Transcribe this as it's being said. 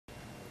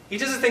he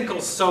does a thing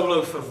called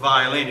Solo for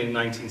Violin in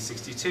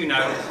 1962.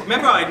 Now,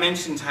 remember I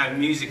mentioned how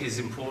music is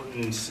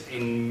important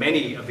in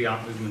many of the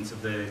art movements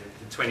of the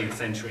 20th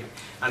century,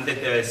 and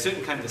that there are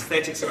certain kind of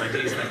aesthetics and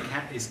ideas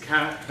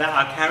that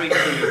are carried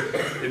through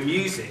the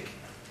music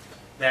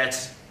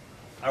that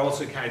are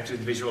also carried through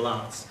the visual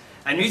arts.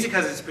 And music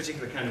has its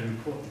particular kind of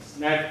importance.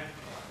 Now,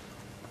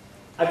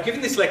 I've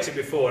given this lecture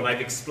before and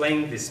I've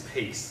explained this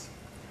piece,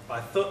 but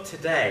I thought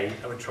today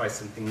I would try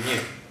something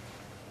new.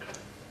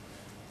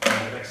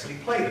 I would actually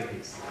play the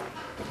piece.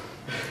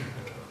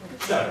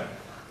 So,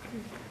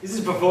 this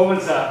is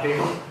performance art,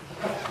 people.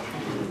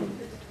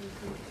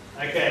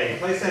 Okay,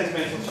 play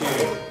Sentimental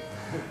Tune.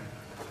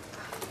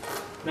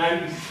 Now,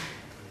 you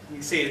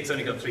can see it's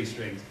only got 3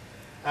 strings.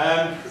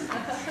 Okay.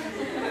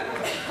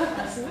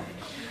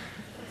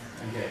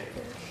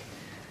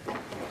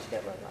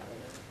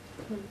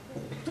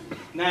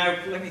 Now,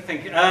 let me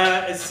think.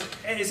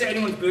 Is it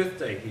anyone's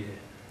birthday here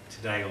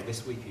today, or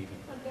this week even?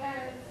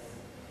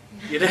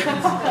 You don't?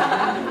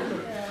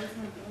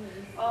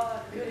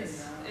 Oh,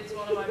 goodness. It's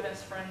one of my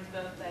best friend's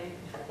birthday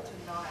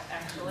tonight,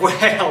 actually.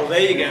 Well,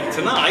 there you go.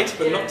 Tonight,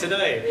 but not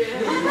today.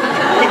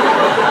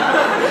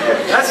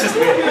 That's just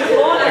weird.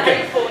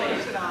 Okay.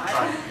 Tonight.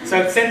 Right.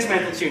 So,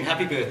 Sentimental Tune.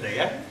 Happy birthday,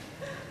 yeah?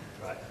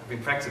 Right. I've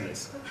been practicing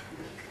this.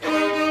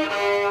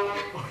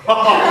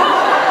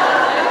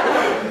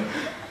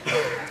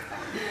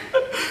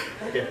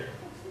 Okay.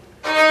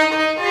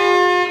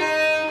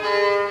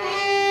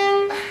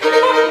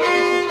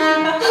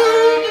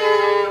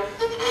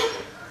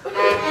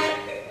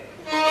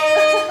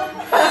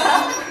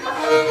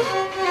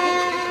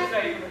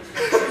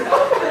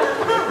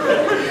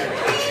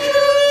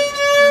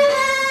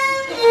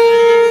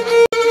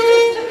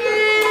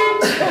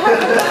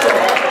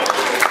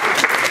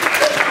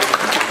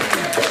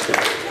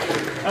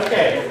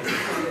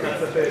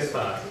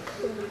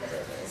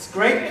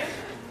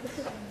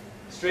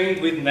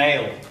 Stringed with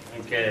nail.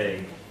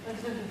 Okay.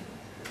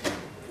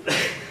 I've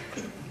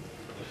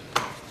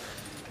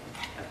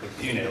got a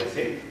few nails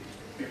here.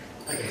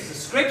 Okay, so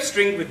scrape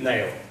stringed with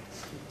nail.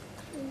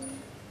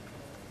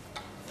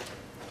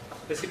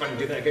 Let's see if I can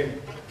do that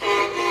again.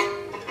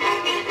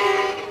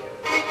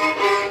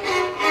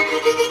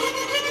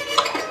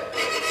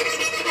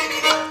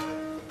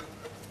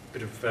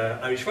 Bit of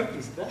Irish folk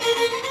music there.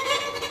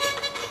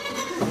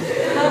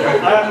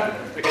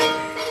 Okay.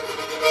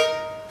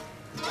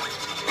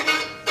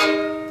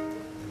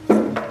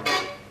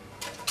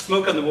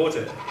 Smoke on the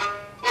water.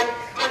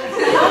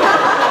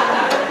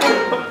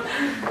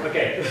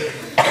 Okay.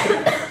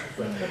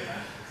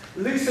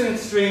 Loosen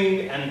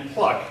string and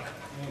pluck.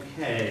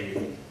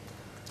 Okay.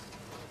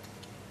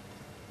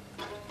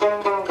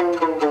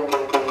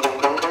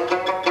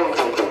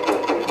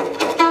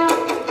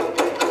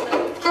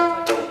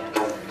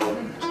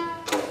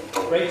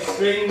 Great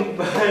string,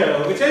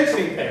 which end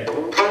string pen?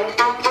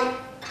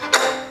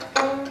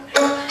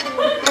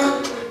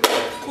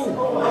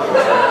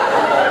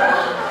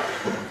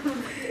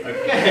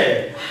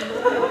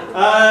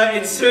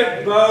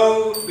 Insert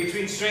bow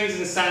between strings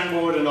and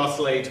sandboard and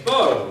oscillate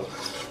bow.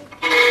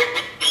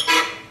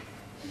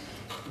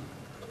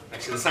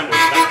 Actually, the sandboard is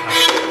that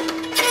kind.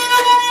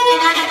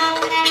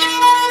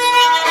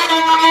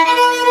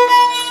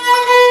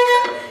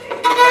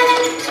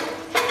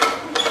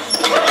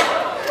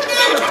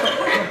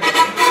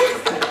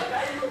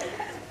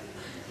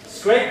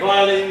 Scrape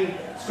violin,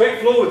 scrape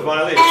floor with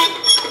violin.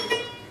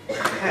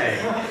 Okay.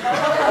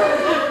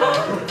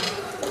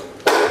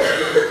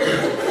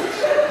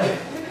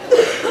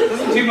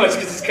 Too much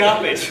because it's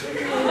carpet.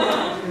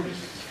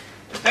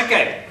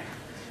 Okay.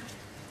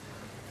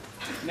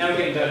 Now we're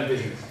getting down to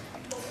business.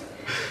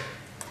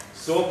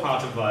 Saw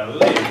part of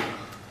violin.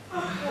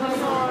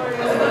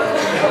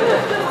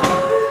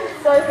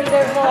 Sophie,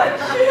 don't watch.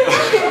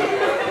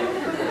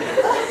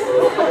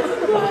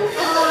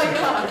 Oh my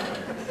god.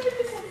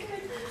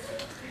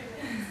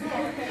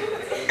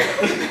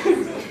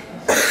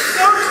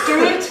 Don't do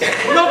it!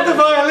 Not the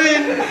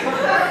violin!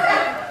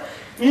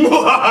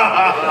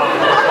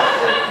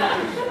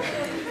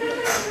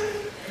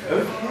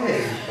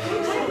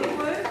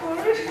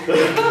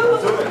 Okay.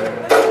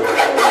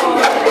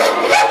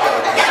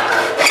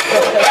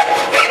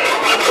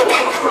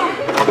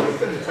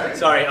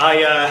 Sorry,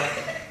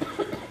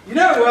 you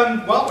know,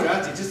 while we're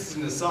at it, just as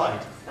an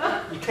aside,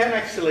 you can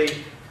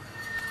actually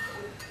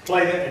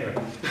play that anyway.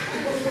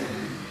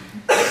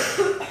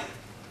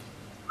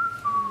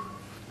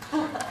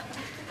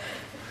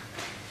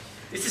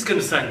 This is going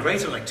to sound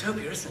great on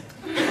Lectopia, isn't it?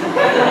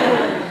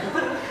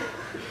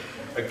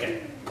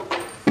 Okay.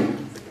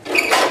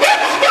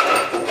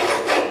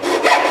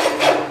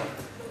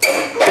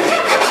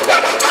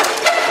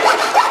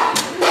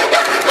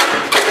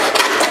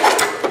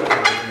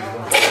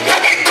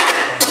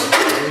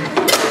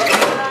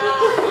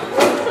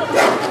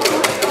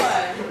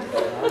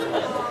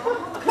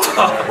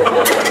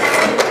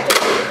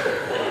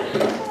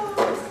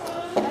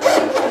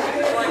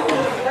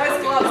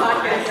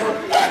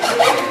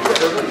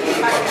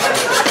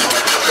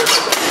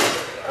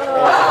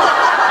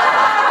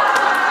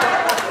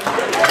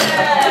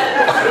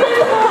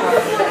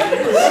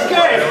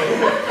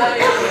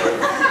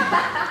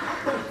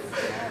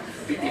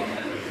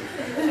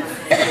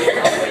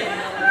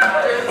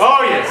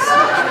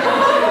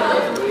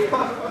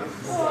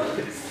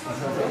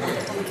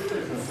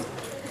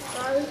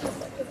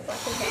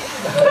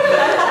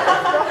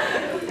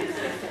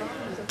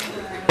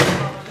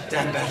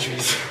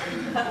 batteries.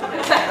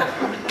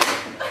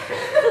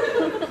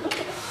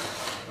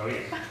 Oh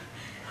yeah.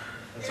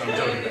 That's what I'm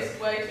talking about. It's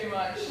way too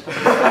much.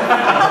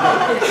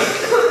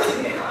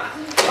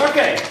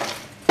 Okay.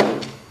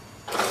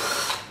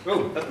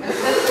 Oh.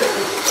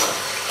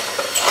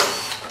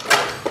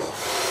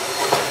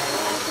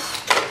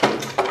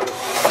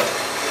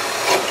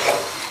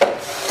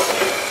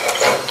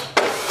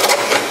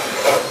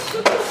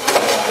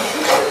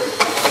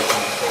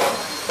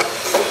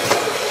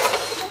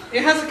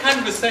 It has a kind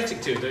of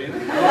aesthetic to it, don't you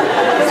think?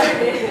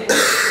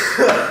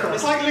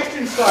 It's like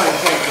Liechtenstein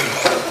painting.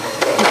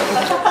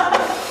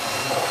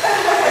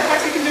 In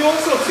fact, you can do all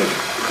sorts of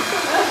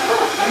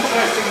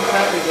interesting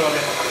patterns on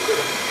it.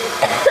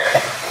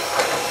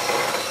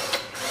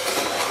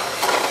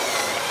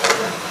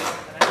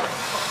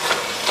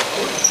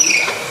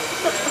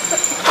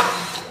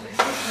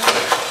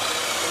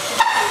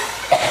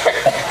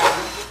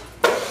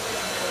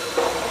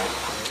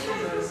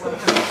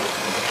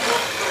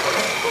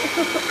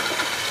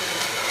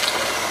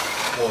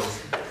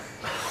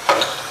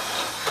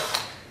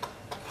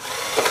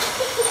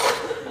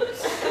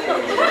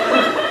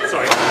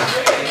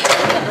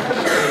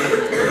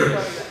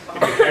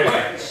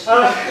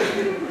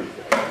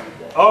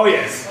 Oh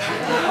yes.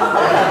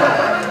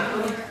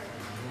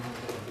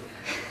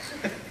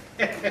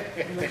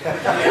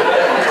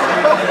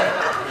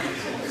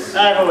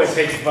 I've always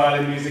hated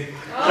violin music.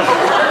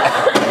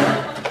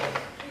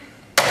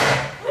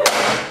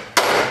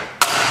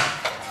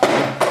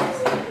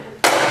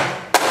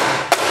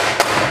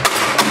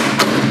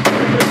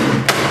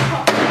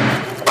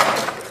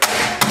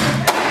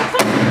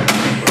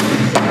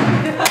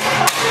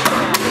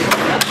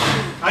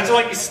 How'd you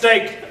like your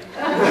steak?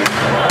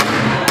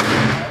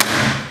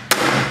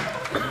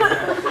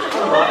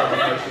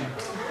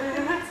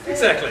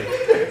 Exactly.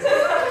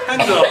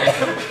 Hands up.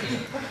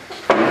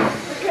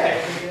 Okay.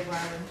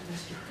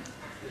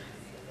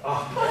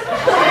 Oh.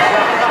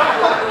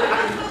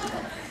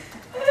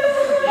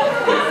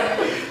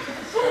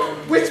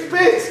 Which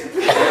bit?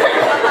 The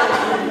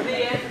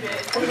end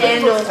bit. The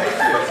handle.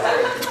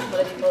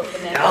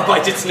 I'll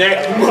bite its neck.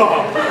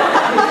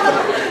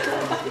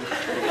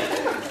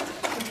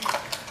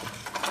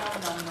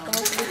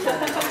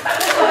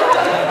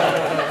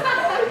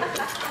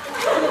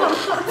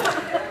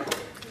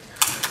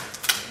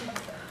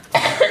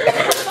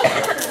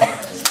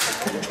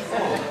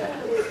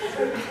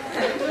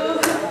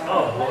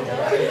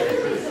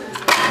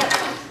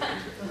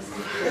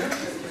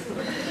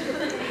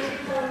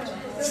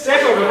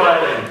 Step over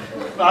violin.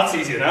 That's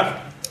easy enough.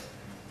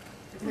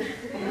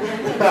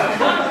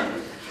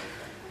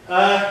 I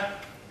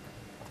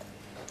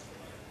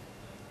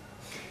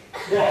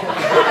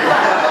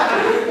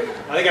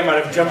think I might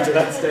have jumped to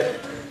that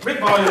step. Rip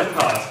violin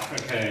apart.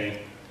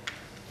 Okay.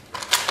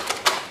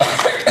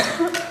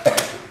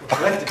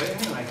 What's left of it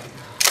anyway?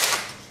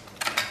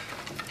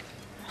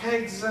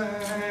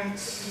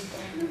 Exact.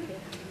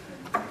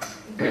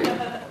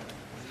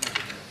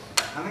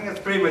 I think that's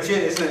pretty much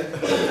it, isn't it?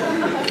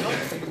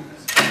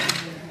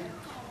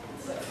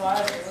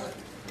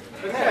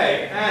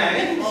 Okay,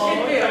 and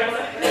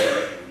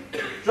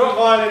drop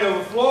violin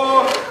over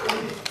floor.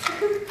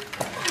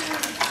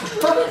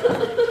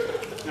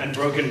 And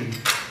broken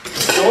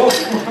saw.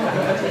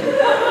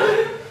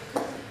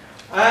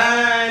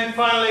 And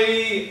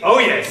finally, oh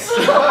yes!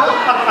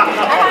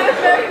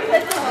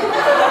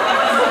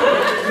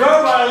 No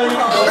violin,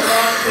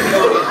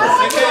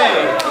 okay.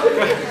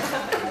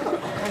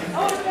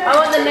 I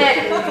want the neck.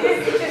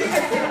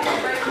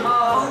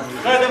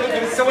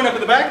 Someone up at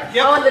the back?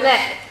 Yep. I want the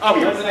neck. Oh,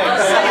 you want the neck?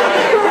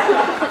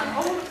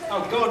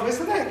 Oh God, where's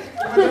the neck?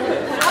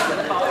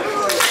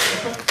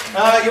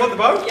 You want the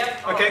bow?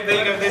 Yep. Okay, there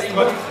you go, there's the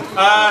bow.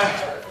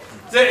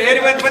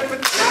 Anyway,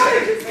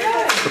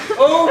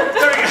 oh,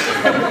 there we go.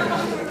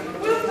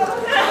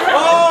 Oh,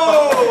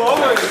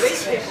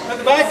 almost. At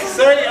the back,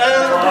 sorry.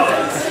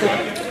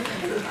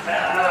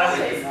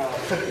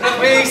 At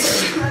least.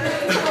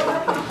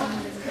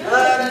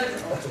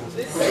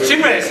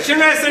 Chin rest,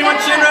 anyone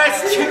chin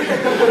rest?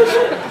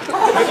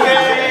 Okay,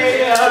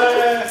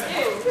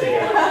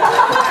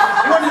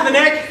 you want the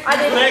neck? I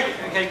did. The neck?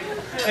 Okay,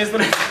 there's the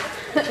neck.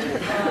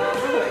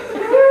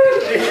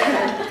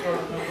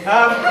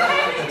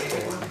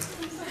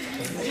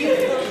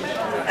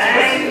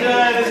 And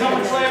there's not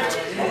much left.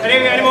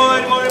 Any more.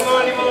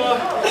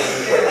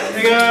 There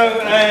you go,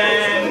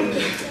 and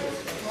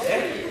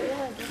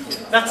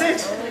that's it.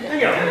 There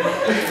you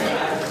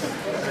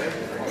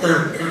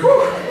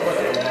go.